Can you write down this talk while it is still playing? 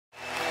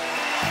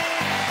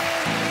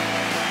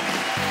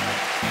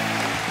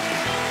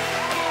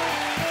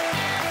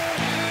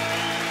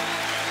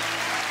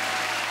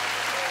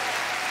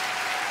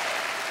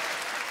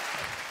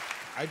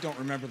I don't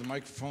remember the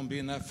microphone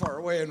being that far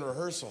away in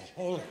rehearsal.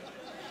 Holy.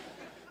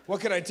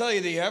 What can I tell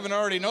you that you haven't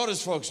already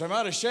noticed, folks? I'm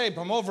out of shape,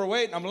 I'm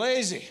overweight, and I'm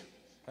lazy.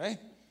 Hey?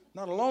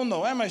 Not alone,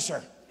 though, am I,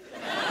 sir?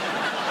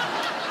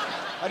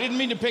 I didn't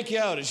mean to pick you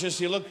out. It's just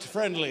you looked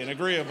friendly and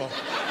agreeable.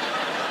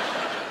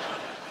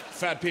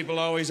 Fat people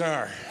always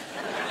are.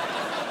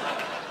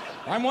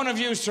 I'm one of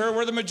you, sir.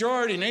 We're the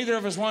majority. Neither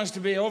of us wants to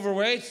be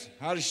overweight,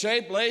 out of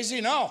shape,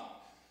 lazy. No.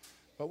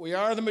 But we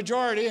are the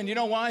majority, and you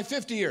know why?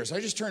 50 years.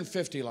 I just turned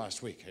 50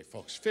 last week, hey,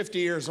 folks. 50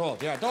 years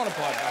old. Yeah, don't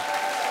applaud that.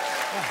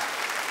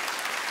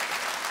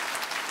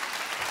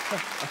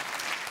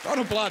 Don't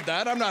applaud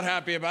that. I'm not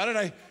happy about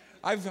it.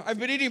 I've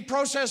been eating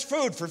processed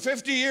food for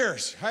 50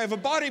 years. I have a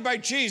body by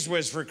Cheese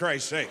Whiz, for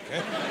Christ's sake.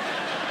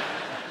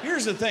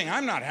 Here's the thing.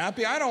 I'm not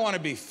happy. I don't want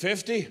to be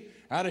 50,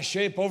 out of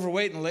shape,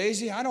 overweight, and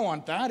lazy. I don't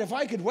want that. If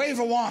I could wave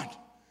a wand.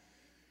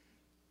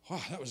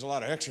 Wow, that was a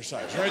lot of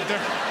exercise right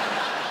there.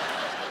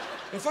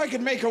 If I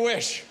could make a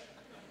wish,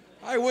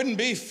 I wouldn't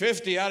be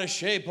 50, out of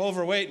shape,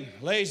 overweight, and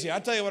lazy. I'll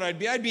tell you what I'd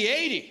be. I'd be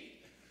 80,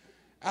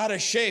 out of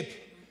shape,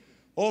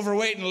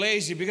 overweight, and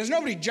lazy, because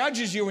nobody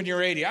judges you when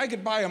you're 80. I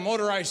could buy a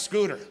motorized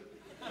scooter.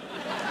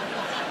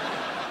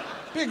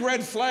 Big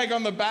red flag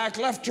on the back,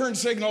 left turn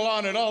signal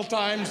on at all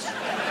times.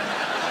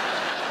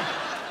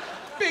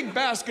 Big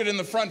basket in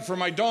the front for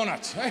my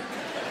donuts. Hey?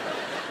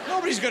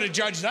 Nobody's gonna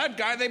judge that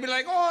guy. They'd be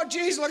like, oh,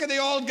 geez, look at the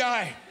old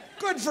guy.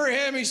 Good for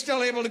him, he's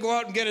still able to go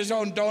out and get his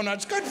own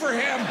donuts. Good for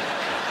him.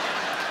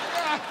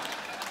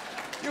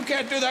 You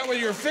can't do that when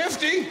you're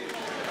 50.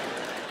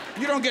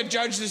 You don't get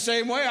judged the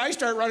same way. I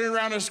start running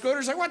around a scooter,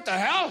 it's like, what the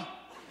hell?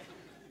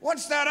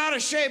 What's that out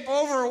of shape,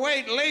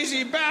 overweight,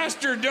 lazy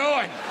bastard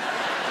doing?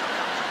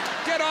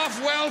 Get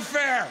off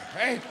welfare,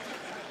 hey?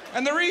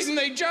 And the reason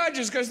they judge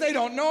is because they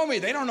don't know me.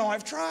 They don't know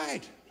I've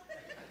tried.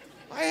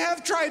 I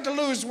have tried to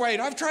lose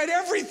weight. I've tried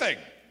everything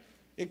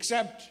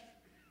except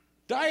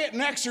diet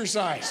and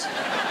exercise.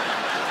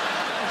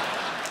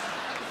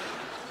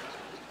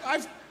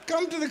 I've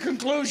come to the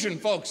conclusion,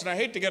 folks, and I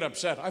hate to get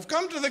upset, I've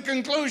come to the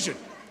conclusion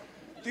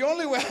the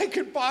only way I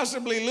could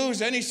possibly lose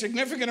any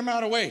significant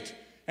amount of weight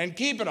and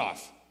keep it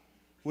off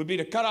would be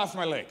to cut off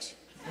my legs.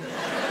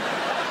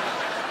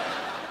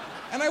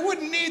 And I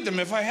wouldn't need them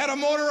if I had a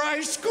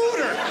motorized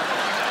scooter.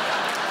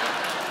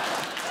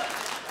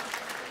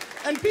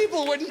 And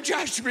people wouldn't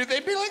judge me.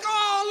 They'd be like,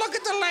 oh, look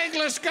at the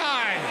legless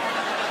guy.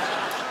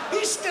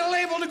 He's still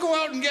able to go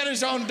out and get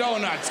his own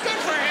donuts. Good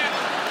for him.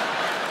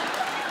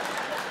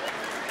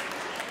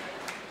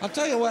 I'll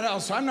tell you what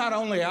else. I'm not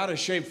only out of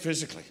shape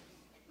physically.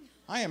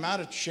 I am out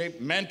of shape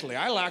mentally.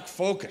 I lack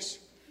focus.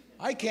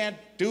 I can't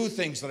do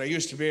things that I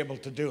used to be able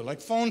to do,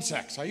 like phone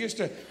sex. I used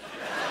to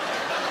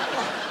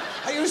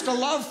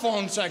love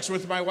phone sex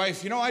with my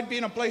wife. You know, I'd be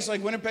in a place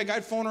like Winnipeg,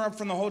 I'd phone her up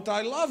from the hotel.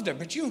 I loved it,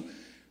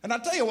 and I'll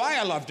tell you why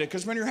I loved it,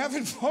 because when you're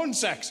having phone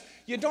sex,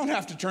 you don't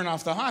have to turn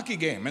off the hockey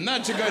game, and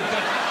that's a good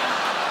thing.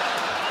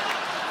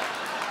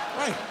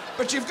 Right,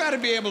 but you've got to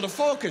be able to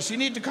focus. You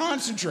need to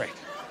concentrate.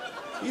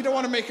 You don't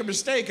want to make a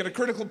mistake at a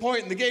critical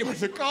point in the game with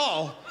the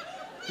call.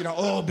 You know,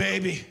 oh,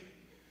 baby,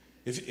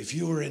 if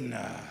you were in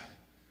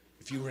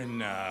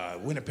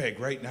Winnipeg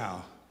right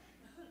now,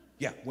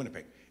 yeah,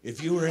 Winnipeg,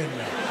 if you were in...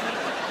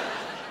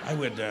 I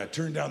would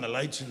turn down the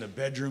lights in the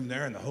bedroom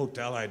there in the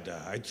hotel.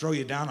 I'd throw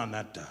you down on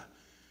that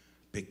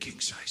big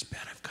king-size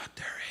bed I've got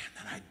there, and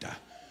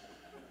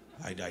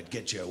then I'd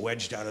get you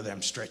wedged out of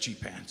them stretchy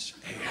pants.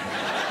 Hey.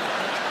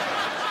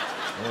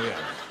 Oh yeah.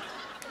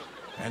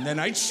 And then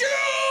I'd shoot.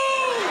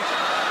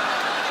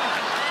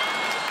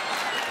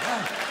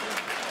 Yeah.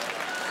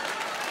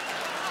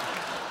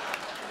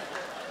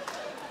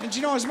 And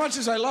you know, as much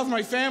as I love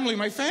my family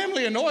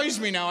annoys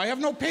me now. I have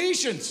no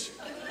patience.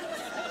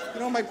 You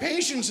know, my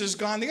patience is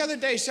gone. The other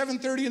day,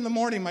 7:30 in the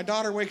morning, my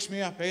daughter wakes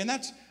me up, and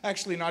that's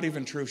actually not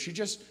even true. She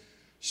just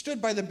stood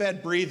by the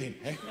bed breathing,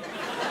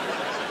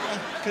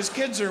 because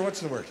kids are, what's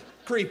the word?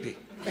 Creepy.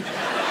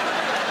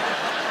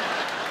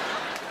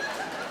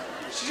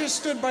 She just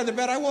stood by the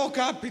bed. I woke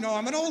up, you know,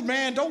 I'm an old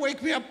man, don't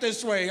wake me up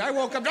this way. I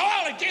woke up,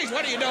 oh, geez,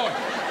 what are you doing?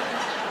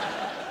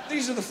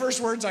 These are the first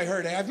words I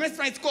heard. I've missed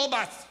my school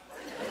bus.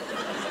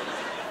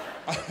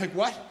 I'm like,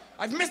 what?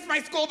 I've missed my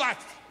school bus.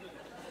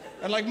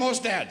 And like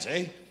most dads,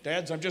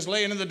 Dads, I'm just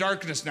laying in the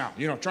darkness now,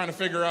 you know, trying to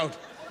figure out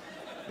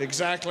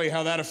exactly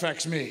how that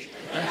affects me.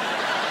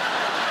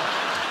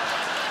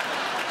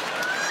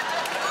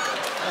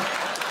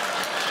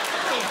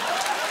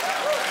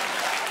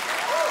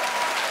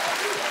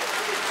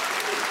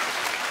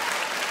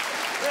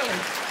 Really?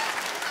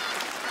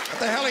 What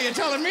the hell are you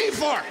telling me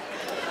for?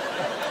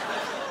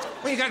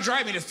 Well, you gotta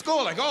drive me to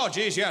school. Like, oh,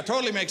 geez, yeah,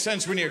 totally makes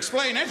sense when you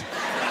explain it.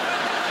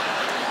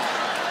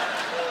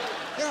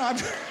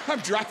 I'm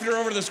driving her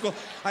over to the school.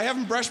 I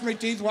haven't brushed my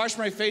teeth, washed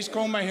my face,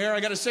 combed my hair. I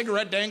got a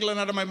cigarette dangling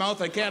out of my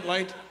mouth I can't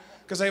light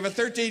because I have a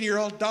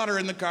 13-year-old daughter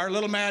in the car,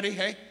 little Maddie,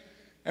 hey?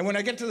 And when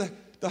I get to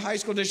the high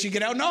school, does she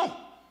get out? No.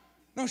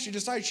 No, she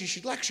decides she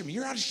should lecture me.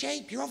 You're out of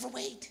shape. You're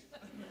overweight.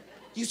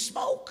 You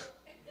smoke.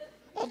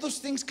 All those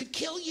things could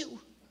kill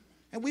you.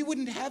 And we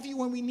wouldn't have you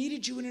when we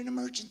needed you in an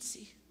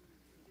emergency.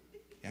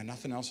 Yeah,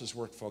 nothing else has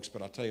worked, folks,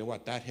 but I'll tell you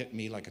what, that hit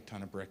me like a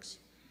ton of bricks.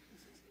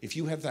 If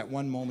you have that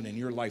one moment in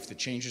your life that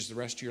changes the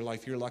rest of your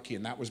life, you're lucky,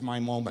 and that was my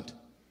moment.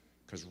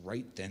 Because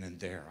right then and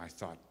there, I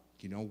thought,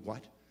 you know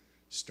what?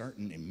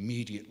 Starting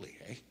immediately,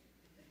 eh?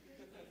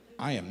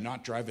 I am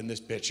not driving this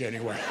bitch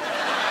anywhere.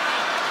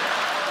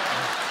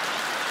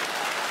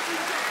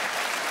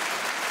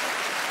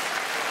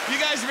 You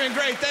guys have been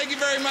great. Thank you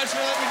very much for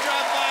letting me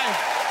drop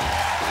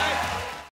by.